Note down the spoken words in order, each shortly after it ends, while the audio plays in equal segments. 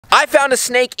I found a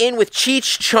snake in with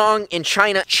Cheech Chong in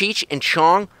China. Cheech and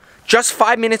Chong, just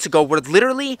 5 minutes ago, were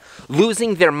literally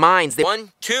losing their minds.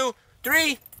 1, 2,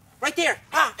 3, right there.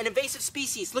 Ah, an invasive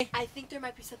species. Look. I think there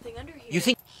might be something under here. You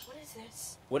think? What is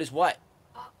this? What is what?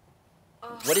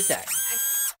 What is that?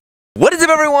 What is up,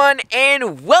 everyone,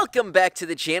 and welcome back to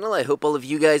the channel. I hope all of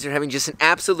you guys are having just an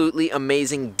absolutely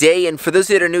amazing day. And for those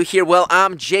that are new here, well,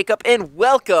 I'm Jacob, and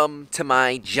welcome to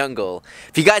my jungle.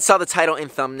 If you guys saw the title and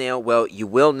thumbnail, well, you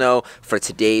will know for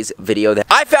today's video that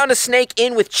I found a snake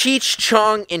in with Cheech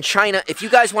Chong in China. If you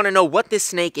guys want to know what this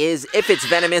snake is, if it's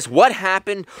venomous, what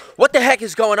happened, what the heck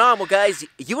is going on, well, guys,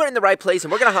 you are in the right place,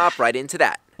 and we're going to hop right into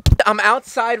that. I'm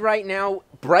outside right now,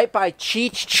 right by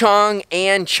Cheech Chong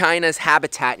and China's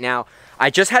habitat. Now,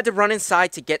 I just had to run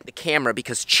inside to get the camera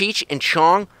because Cheech and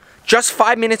Chong, just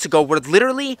 5 minutes ago, were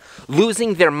literally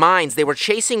losing their minds. They were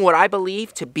chasing what I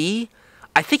believe to be,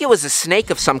 I think it was a snake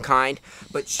of some kind,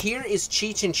 but here is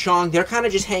Cheech and Chong. They're kind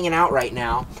of just hanging out right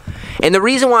now. And the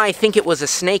reason why I think it was a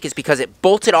snake is because it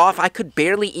bolted off. I could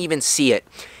barely even see it.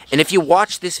 And if you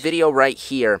watch this video right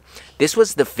here, this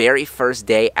was the very first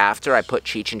day after I put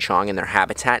Cheech and Chong in their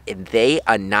habitat, and they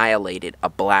annihilated a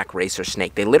black racer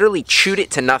snake. They literally chewed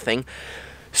it to nothing.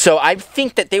 So I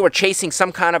think that they were chasing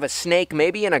some kind of a snake,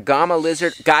 maybe an agama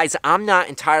lizard. Guys, I'm not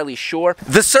entirely sure.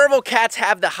 The serval cats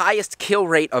have the highest kill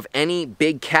rate of any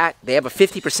big cat. They have a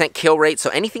 50% kill rate, so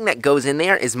anything that goes in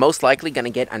there is most likely going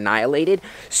to get annihilated.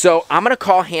 So I'm going to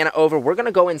call Hannah over. We're going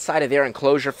to go inside of their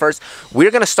enclosure first. We're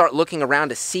going to start looking around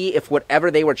to see if whatever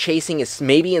they were chasing is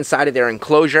maybe inside of their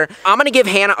enclosure. I'm going to give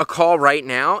Hannah a call right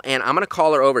now, and I'm going to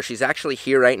call her over. She's actually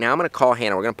here right now. I'm going to call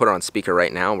Hannah. We're going to put her on speaker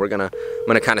right now. I'm going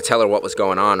to kind of tell her what was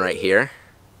going on right here.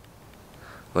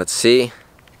 Let's see.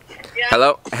 Yeah.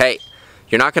 Hello? Hey,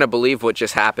 you're not going to believe what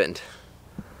just happened.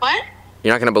 What?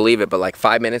 You're not going to believe it, but like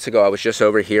 5 minutes ago, I was just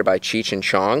over here by Cheech and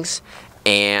Chong's,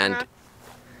 and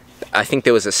I think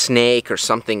there was a snake or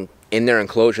something in their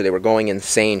enclosure. They were going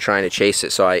insane trying to chase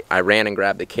it, so I ran and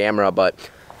grabbed the camera, but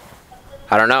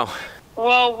I don't know.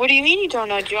 Well, what do you mean you don't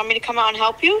know? Do you want me to come out and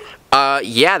help you?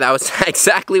 Yeah, that was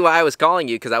exactly why I was calling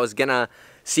you, because I was gonna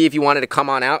see if you wanted to come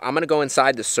on out. I'm gonna go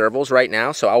inside the servals right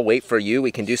now, so I'll wait for you.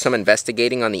 We can do some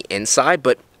investigating on the inside,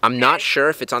 but I'm not sure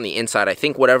if it's on the inside. I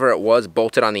think whatever it was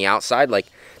bolted on the outside. Like,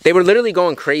 they were literally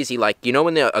going crazy. Like, you know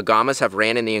when the agamas have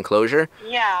ran in the enclosure?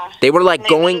 Yeah. They were like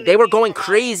they were going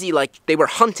crazy, like they were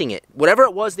hunting it. Whatever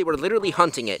it was, they were literally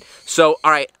hunting it. So,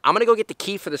 all right, I'm gonna go get the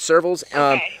key for the servals.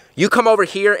 Okay. You come over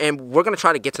here, and we're gonna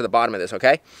try to get to the bottom of this,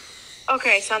 okay?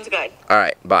 Okay, sounds good. All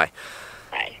right, bye.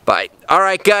 Bye. Bye. All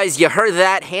right, guys, you heard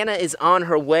that. Hannah is on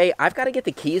her way. I've got to get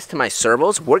the keys to my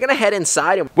servals. We're going to head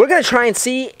inside, and we're going to try and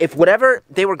see if whatever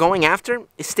they were going after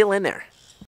is still in there.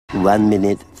 1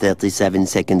 minute, 37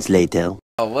 seconds later.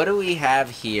 Oh, what do we have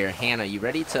here? Hannah, you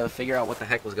ready to figure out what the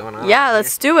heck was going on? Yeah,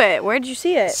 let's do it. Where'd you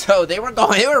see it? So they were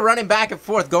running back and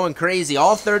forth, going crazy,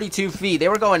 all 32 feet. They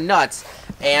were going nuts.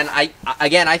 And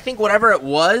I think whatever it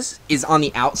was is on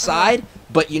the outside,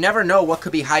 but you never know what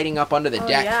could be hiding up under the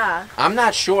deck. Yeah. I'm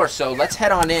not sure, so let's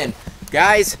head on in.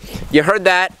 Guys, you heard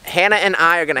that. Hannah and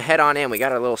I are going to head on in. We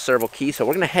got our little serval key, so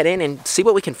we're going to head in and see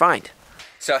what we can find.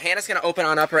 So Hannah's going to open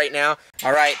on up right now.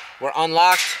 All right, we're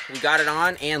unlocked. We got it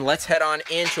on, and let's head on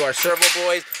into our serval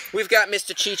boys. We've got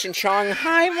Mr. Cheech and Chong.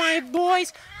 Hi, my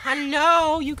boys.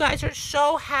 Hello. You guys are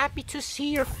so happy to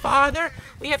see your father.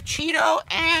 We have Cheeto,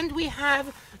 and we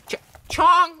have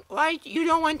Chong. Right? You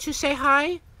don't want to say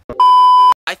hi?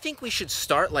 I think we should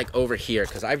start like over here,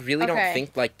 because I really don't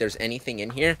think like there's anything in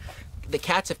here. The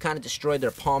cats have kind of destroyed their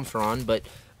palm frond, but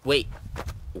wait,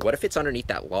 what if it's underneath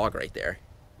that log right there?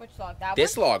 Which log? That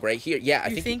This log right here. Yeah,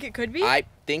 You think it could be? I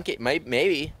think it might,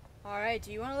 maybe. All right,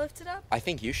 do you want to lift it up? I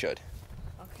think you should.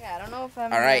 Okay, I don't know if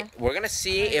I'm... All right, we're gonna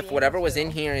see if whatever was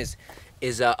in here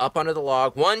is up under the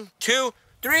log. 1, 2,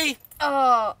 3.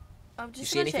 Oh, I'm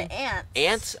just see going to anything? ants.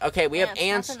 Ants? Okay, we have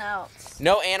ants. Nothing else.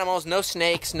 No animals, no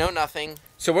snakes, no nothing.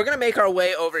 So we're gonna make our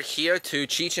way over here to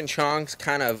Cheech and Chong's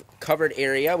kind of covered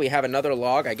area. We have another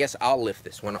log. I guess I'll lift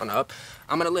this one on up.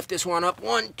 I'm gonna lift this one up.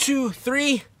 1, 2,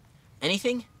 3.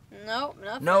 Anything? Nope,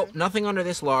 nothing. Nope, nothing under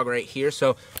this log right here.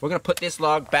 So we're gonna put this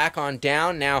log back on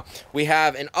down. Now we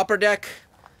have an upper deck,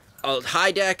 a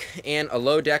high deck, and a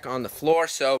low deck on the floor.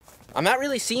 So I'm not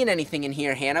really seeing anything in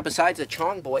here, Hannah, besides a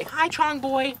Chong boy. Hi, Chong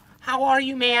boy. How are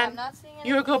you, man? I'm not seeing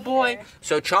You're a good boy. either.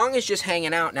 So Chong is just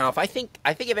hanging out now. I think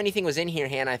if anything was in here,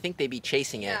 Hannah, I think they'd be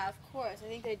chasing it. Yeah, of course. I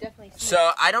think they definitely see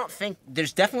So I don't think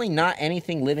there's definitely not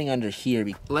anything living under here.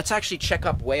 Let's actually check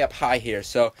up way up high here.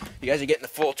 So you guys are getting the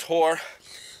full tour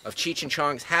of Cheech and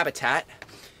Chong's habitat.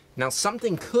 Now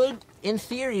something could in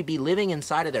theory, be living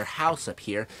inside of their house up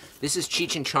here. This is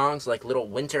Cheech and Chong's like little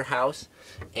winter house,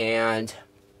 and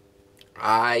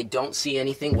I don't see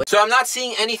anything. So I'm not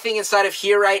seeing anything inside of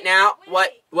here right now.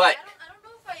 What? I don't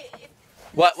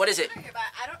know if What is it? Here, but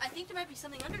I think there might be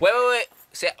something under Wait.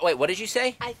 Wait, what did you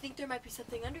say? I think there might be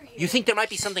something under here. You think there might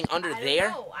be something under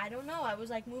there? I don't know. I was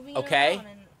like moving Okay. it around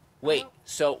and... Wait,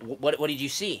 so what did you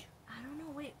see? I don't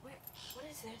know. Wait, what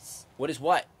is this? What is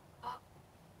what?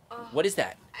 What is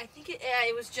that? I think it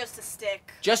was just a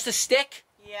stick. Just a stick?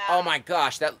 Yeah. Oh my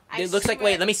gosh, it looks like,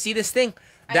 swear- wait, let me see this thing.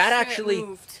 I That swear it actually,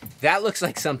 moved. that looks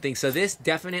like something. So this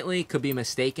definitely could be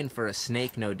mistaken for a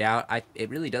snake, no doubt. It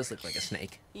really does look like a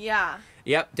snake. Yeah.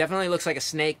 Yep, definitely looks like a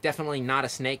snake. Definitely not a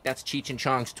snake. That's Cheech and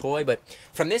Chong's toy. But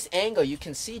from this angle, you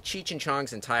can see Cheech and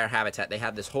Chong's entire habitat. They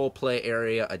have this whole play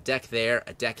area, a deck there,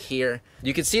 a deck here.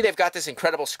 You can see they've got this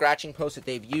incredible scratching post that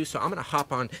they've used. So I'm going to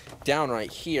hop on down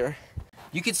right here.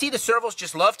 You can see the servals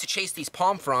just love to chase these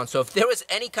palm fronds, so if there was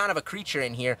any kind of a creature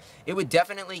in here, it would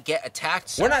definitely get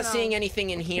attacked. We're not seeing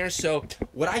anything in here, so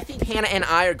what I think Hannah and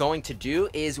I are going to do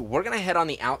is we're going to head on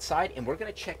the outside, and we're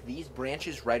going to check these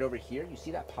branches right over here. You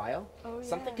see that pile? Oh, yeah.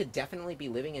 Something could definitely be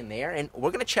living in there, and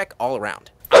we're going to check all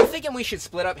around. I'm thinking we should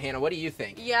split up, Hannah. What do you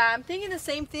think? Yeah, I'm thinking the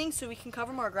same thing so we can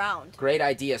cover more ground. Great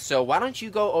idea. So why don't you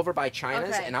go over by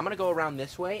China's, Okay. and I'm going to go around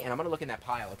this way, and I'm going to look in that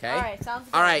pile, okay? All right, sounds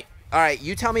good. All right,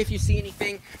 you tell me if you see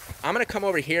anything. I'm going to come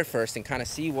over here first and kind of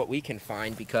see what we can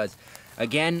find because,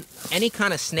 again, any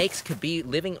kind of snakes could be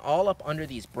living all up under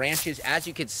these branches. As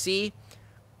you can see,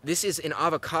 this is an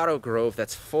avocado grove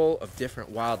that's full of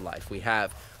different wildlife. We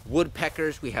have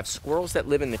woodpeckers, we have squirrels that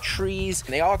live in the trees,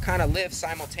 and they all kind of live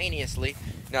simultaneously.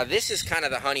 Now this is kind of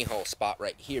the honey hole spot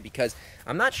right here because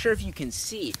I'm not sure if you can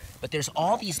see, but there's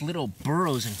all these little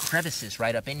burrows and crevices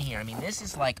right up in here. I mean, this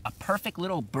is like a perfect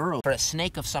little burrow for a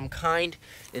snake of some kind.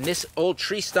 In this old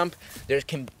tree stump,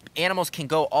 animals can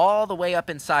go all the way up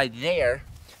inside there,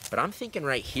 but I'm thinking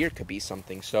right here could be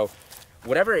something. So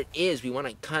whatever it is, we want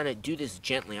to kind of do this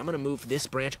gently. I'm going to move this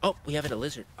branch. Oh, we have a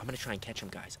lizard. I'm going to try and catch him,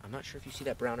 guys. I'm not sure if you see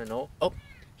that brown anole. Oh,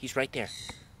 he's right there.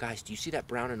 Guys, do you see that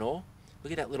brown anole?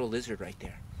 Look at that little lizard right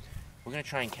there. We're going to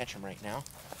try and catch him right now.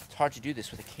 It's hard to do this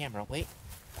with a camera. Wait.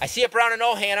 I see a brown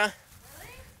anole, Hannah.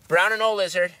 Really? Brown anole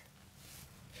lizard.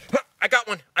 Huh, I got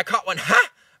one. I caught one. Ha!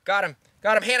 Got him.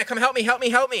 Got him. Hannah, come help me. Help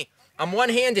me. Help me. I'm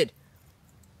one-handed.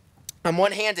 I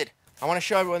want to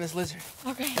show everyone this lizard.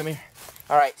 Okay. Come here.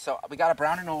 All right, so we got a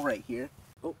brown anole right here.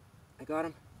 Oh, I got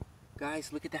him.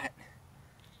 Guys, look at that.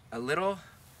 A little,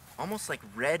 almost like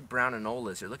red brown anole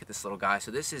lizard. Look at this little guy. So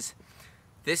this is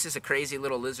a crazy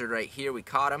little lizard right here. We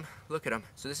caught him. Look at him.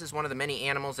 So this is one of the many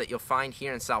animals that you'll find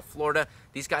here in South Florida.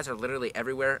 These guys are literally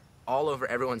everywhere, all over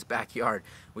everyone's backyard.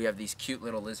 We have these cute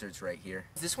little lizards right here.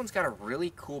 This one's got a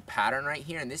really cool pattern right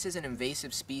here, and this is an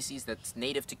invasive species that's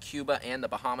native to Cuba and the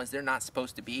Bahamas. They're not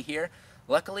supposed to be here.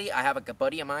 Luckily, I have a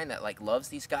buddy of mine that loves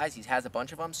these guys. He has a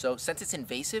bunch of them, so since it's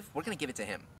invasive, we're gonna give it to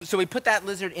him. So we put that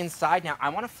lizard inside. Now I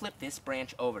want to flip this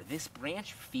branch over. This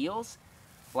branch feels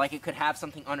like it could have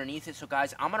something underneath it. So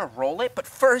guys, I'm gonna roll it, but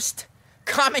first,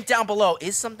 comment down below.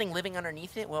 Is something living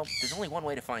underneath it? Well, there's only one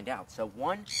way to find out. So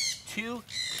 1, 2,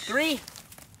 3.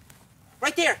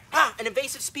 Right there. Ah, an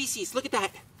invasive species. Look at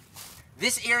that.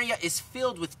 This area is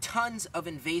filled with tons of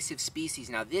invasive species.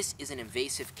 Now, this is an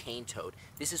invasive cane toad.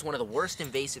 This is one of the worst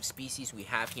invasive species we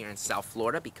have here in South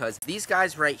Florida because these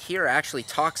guys right here are actually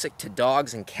toxic to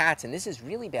dogs and cats. And this is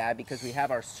really bad because we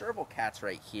have our serval cats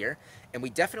right here. And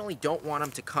we definitely don't want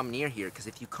them to come near here because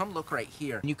if you come look right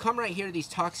here, when you come right here to these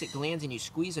toxic glands and you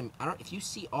squeeze them, if you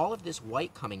see all of this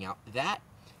white coming out, that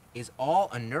is all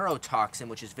a neurotoxin,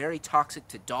 which is very toxic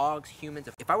to dogs, humans.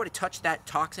 If I were to touch that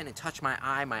toxin and touch my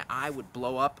eye would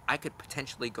blow up. I could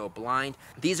potentially go blind.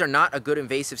 These are not a good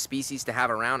invasive species to have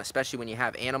around, especially when you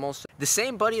have animals. The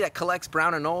same buddy that collects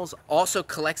brown anoles also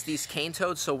collects these cane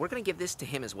toads, so we're gonna give this to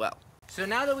him as well. So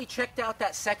now that we checked out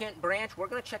that second branch, we're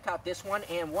gonna check out this one,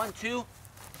 and 1, 2.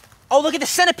 Oh, look at the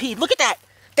centipede, look at that.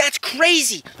 That's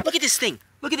crazy. Look at this thing.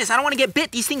 Look at this, I don't wanna get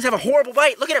bit. These things have a horrible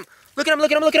bite. Look at him. Look at him,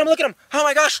 look at him, look at him, look at him. Oh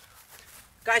my gosh.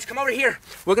 Guys, come over here.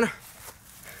 We're gonna...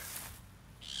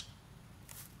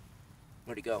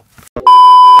 Where'd he go?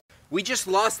 We just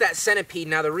lost that centipede.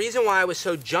 Now, the reason why I was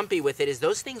so jumpy with it is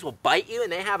those things will bite you, and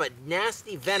they have a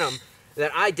nasty venom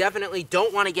that I definitely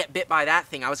don't want to get bit by that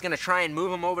thing. I was gonna try and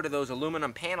move them over to those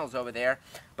aluminum panels over there,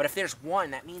 but if there's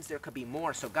one, that means there could be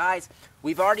more. So guys,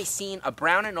 we've already seen a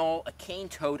brown anole, a cane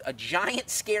toad, a giant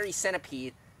scary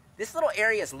centipede. This little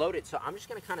area is loaded, so I'm just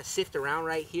gonna kind of sift around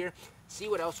right here, see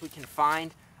what else we can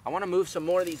find. I wanna move some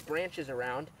more of these branches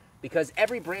around because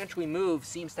every branch we move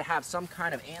seems to have some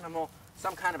kind of animal,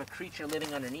 some kind of a creature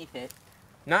living underneath it.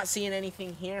 Not seeing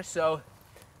anything here, so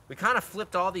we kind of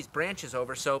flipped all these branches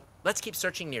over, so let's keep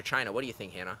searching near China. What do you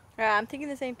think, Hannah? Yeah, I'm thinking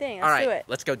the same thing. All Let's right, do it.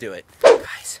 let's go do it.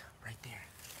 Guys, right there.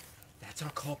 That's our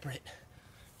culprit.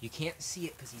 You can't see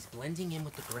it because he's blending in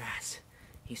with the grass.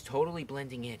 He's totally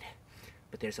blending in.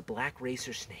 But there's a black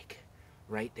racer snake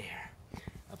right there.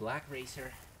 A black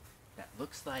racer that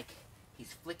looks like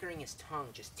he's flickering his tongue,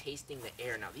 just tasting the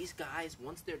air. Now these guys,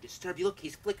 once they're disturbed, you look,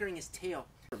 he's flickering his tail.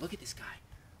 Look at this guy.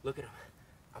 Look at him.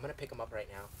 I'm gonna pick him up right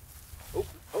now.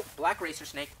 Oh, black racer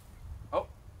snake. Oh,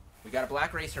 we got a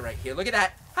black racer right here. Look at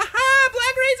that. Ha ha,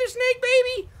 black racer snake,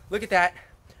 baby. Look at that.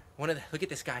 Look at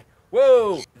this guy.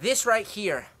 Whoa. This right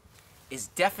here is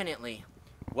definitely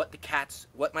what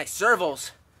my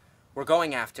servals were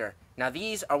going after. Now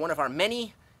these are one of our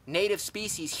many native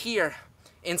species here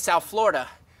in South Florida,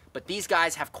 but these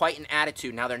guys have quite an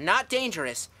attitude. Now they're not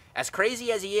dangerous, as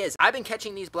crazy as he is. I've been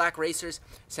catching these black racers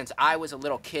since I was a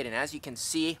little kid, and as you can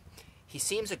see, he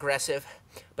seems aggressive,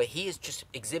 but he is just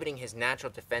exhibiting his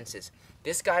natural defenses.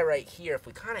 This guy right here, if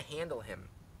we kind of handle him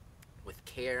with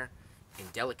care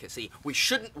and delicacy, we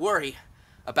shouldn't worry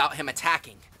about him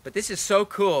attacking. But this is so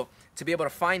cool to be able to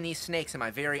find these snakes in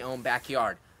my very own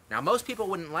backyard. Now, most people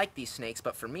wouldn't like these snakes,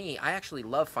 but for me, I actually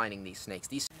love finding these snakes.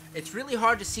 It's really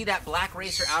hard to see that black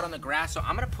racer out on the grass, so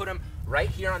I'm gonna put him right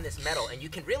here on this metal, and you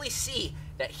can really see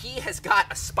that he has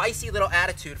got a spicy little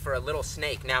attitude for a little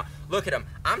snake. Now, look at him.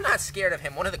 I'm not scared of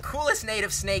him. One of the coolest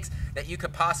native snakes that you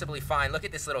could possibly find. Look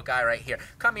at this little guy right here.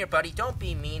 Come here, buddy. Don't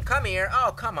be mean. Come here.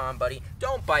 Oh, come on, buddy.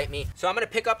 Don't bite me. So I'm gonna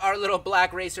pick up our little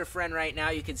black racer friend right now.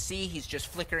 You can see he's just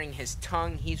flickering his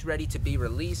tongue. He's ready to be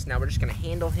released. Now we're just gonna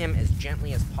handle him as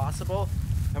gently as possible,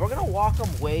 and we're gonna walk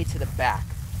him way to the back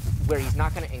where he's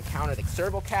not gonna encounter the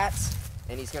serval cats,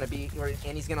 and he's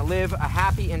gonna live a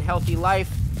happy and healthy life,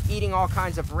 eating all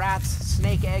kinds of rats,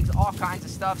 snake eggs, all kinds of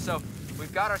stuff. So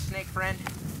we've got our snake friend.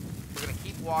 We're gonna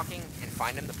keep walking and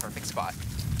find him the perfect spot.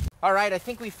 All right, I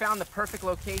think we found the perfect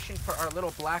location for our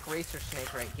little black racer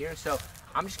snake right here. So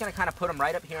I'm just gonna kind of put him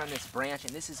right up here on this branch,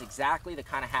 and this is exactly the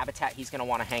kind of habitat he's gonna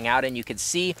wanna hang out in. You can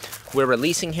see we're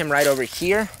releasing him right over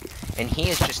here, and he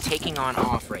is just taking on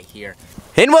off right here.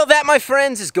 And well, that, my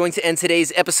friends, is going to end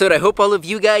today's episode. I hope all of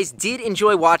you guys did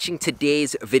enjoy watching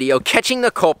today's video, catching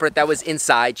the culprit that was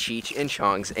inside Cheech and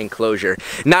Chong's enclosure.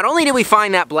 Not only did we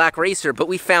find that black racer, but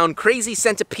we found crazy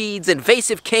centipedes,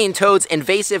 invasive cane toads,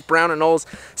 invasive brown anoles,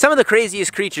 some of the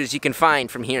craziest creatures you can find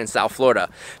from here in South Florida.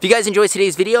 If you guys enjoyed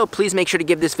today's video, please make sure to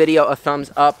give this video a thumbs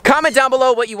up. Comment down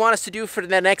below what you want us to do for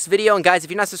the next video. And guys,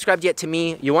 if you're not subscribed yet to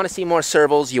me, you want to see more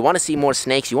servals, you want to see more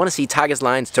snakes, you want to see tigers,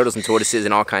 lions, turtles, and tortoises,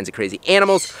 and all kinds of crazy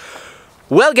animals,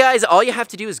 well guys, all you have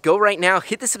to do is go right now,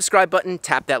 hit the subscribe button,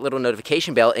 tap that little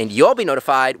notification bell, and you'll be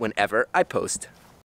notified whenever I post